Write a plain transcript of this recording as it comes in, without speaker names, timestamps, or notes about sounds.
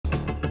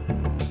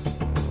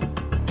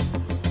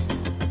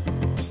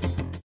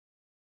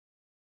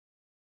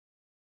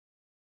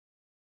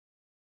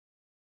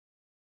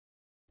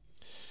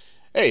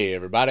Hey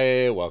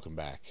everybody, welcome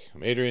back.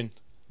 I'm Adrian.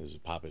 This is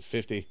Pop at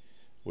 50.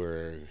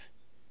 We're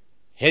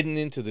heading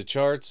into the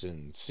charts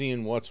and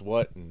seeing what's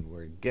what, and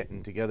we're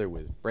getting together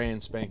with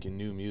brand spanking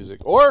new music,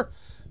 or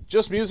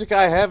just music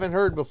I haven't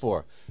heard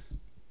before.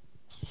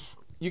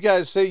 You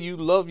guys say you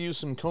love you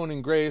some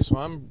Conan Gray, so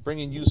I'm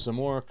bringing you some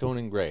more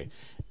Conan Gray.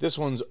 This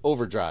one's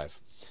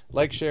Overdrive.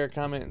 Like, share,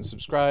 comment, and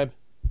subscribe.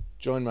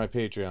 Join my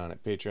Patreon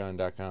at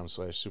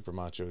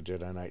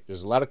patreon.com/supermachojedi.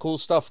 There's a lot of cool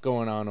stuff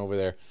going on over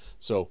there,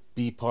 so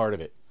be part of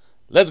it.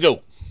 Let's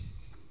go!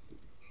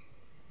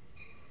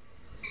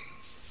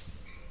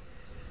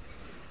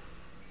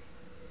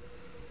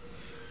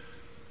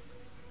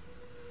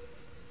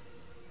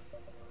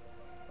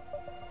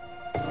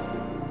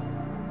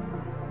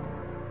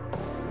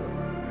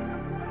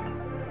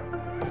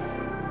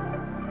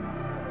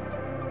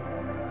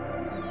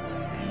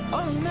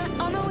 Only met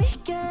on the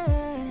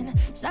weekend,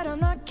 said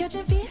I'm not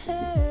catching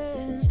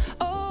feelings.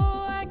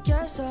 Oh, I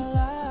guess I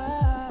lied.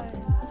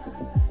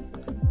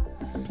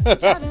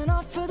 Diving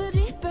off for the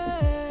deep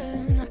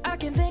end, I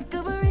can think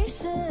of a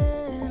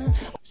reason.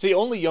 See,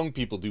 only young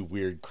people do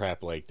weird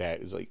crap like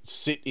that. It's like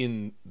sit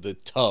in the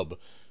tub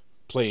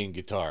playing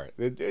guitar.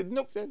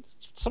 No,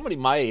 somebody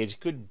my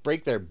age could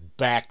break their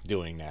back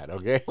doing that,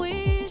 okay?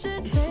 We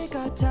should take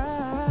our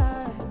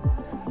time.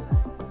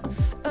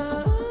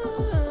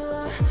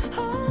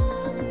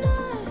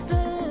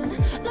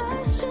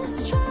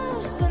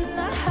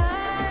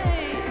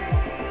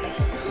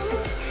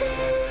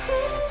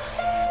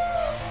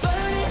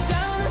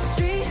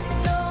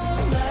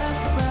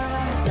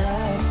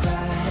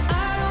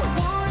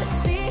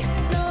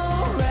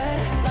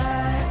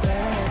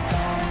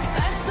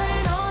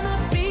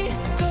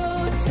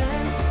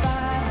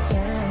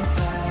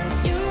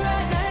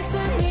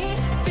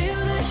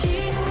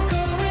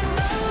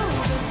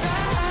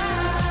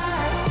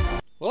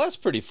 Well, that's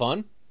pretty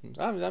fun.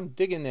 I'm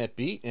digging that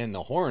beat, and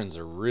the horns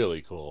are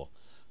really cool.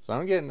 So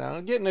I'm getting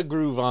a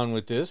groove on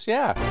with this.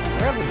 Yeah,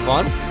 we're having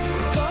fun.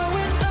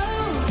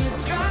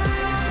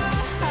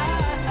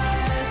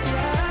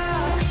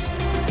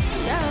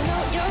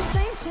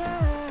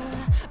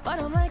 But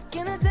I'm like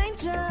in a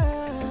danger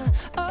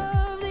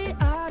of the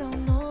I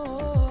don't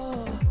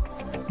know.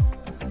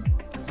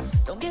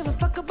 Don't give a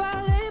fuck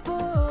about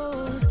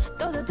labels.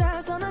 Throw the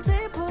dice on the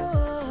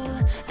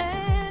table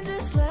and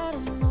just let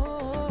them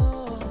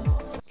know.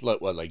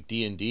 What, like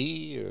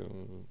D&D?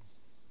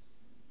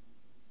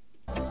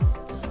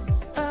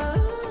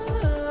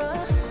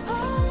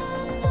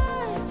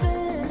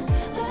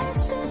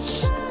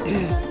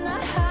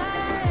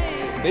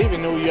 They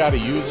even know you how to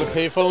use a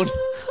payphone?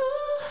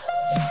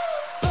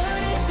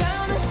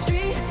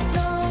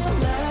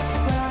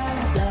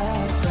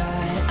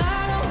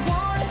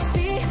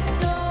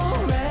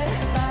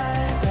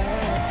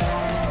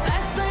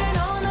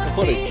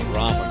 What a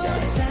drama,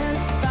 guys.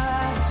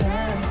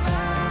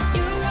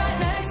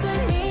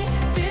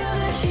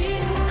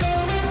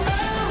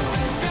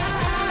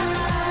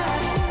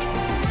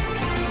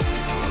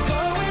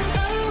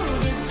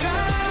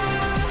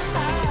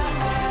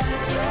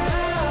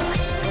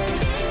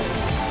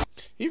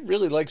 He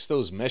really likes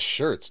those mesh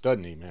shirts,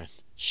 doesn't he, man?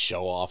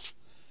 Show off.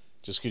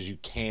 Just because you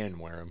can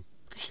wear them.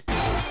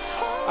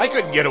 I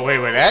couldn't get away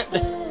with that.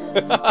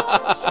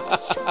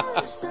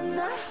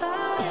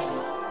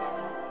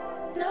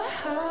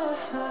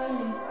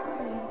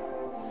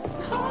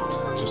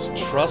 Just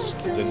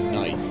trust the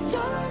night.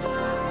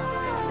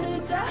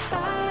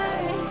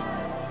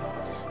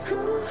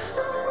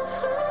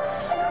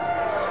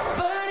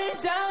 Burning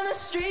down the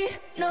street,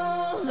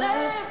 no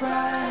left,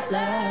 right,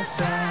 left,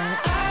 right.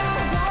 I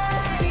don't wanna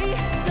see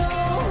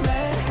no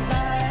red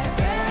light,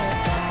 red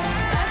light.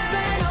 Last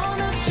night on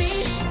the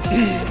beat,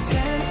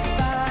 10,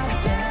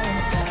 5,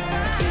 10,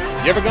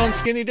 5. You ever gone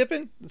skinny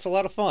dipping? It's a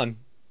lot of fun.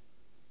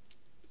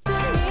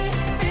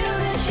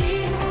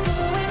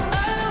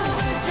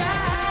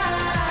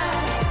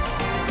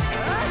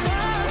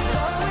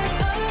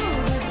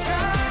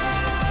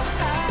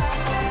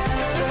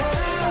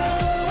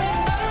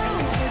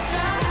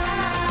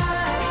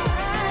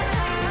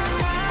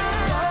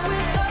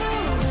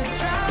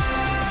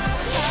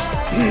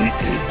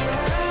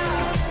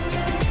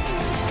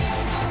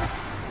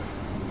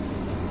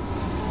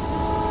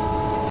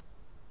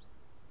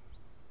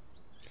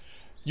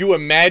 You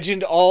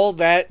imagined all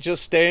that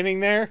just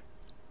standing there?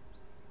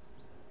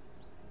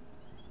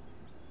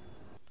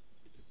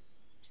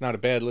 It's not a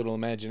bad little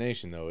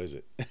imagination, though, is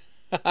it?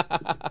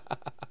 That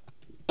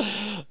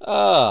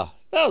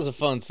was a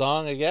fun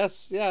song, I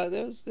guess. Yeah,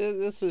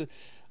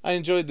 I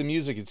enjoyed the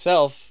music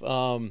itself.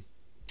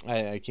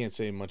 I can't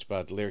say much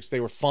about the lyrics. They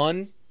were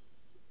fun,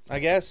 I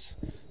guess.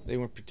 They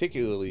weren't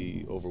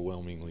particularly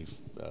overwhelmingly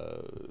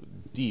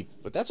deep,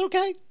 but that's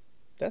okay.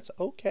 That's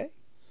okay.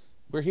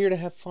 We're here to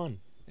have fun,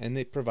 and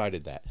they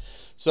provided that.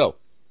 So,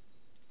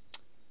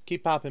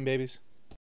 keep popping, babies.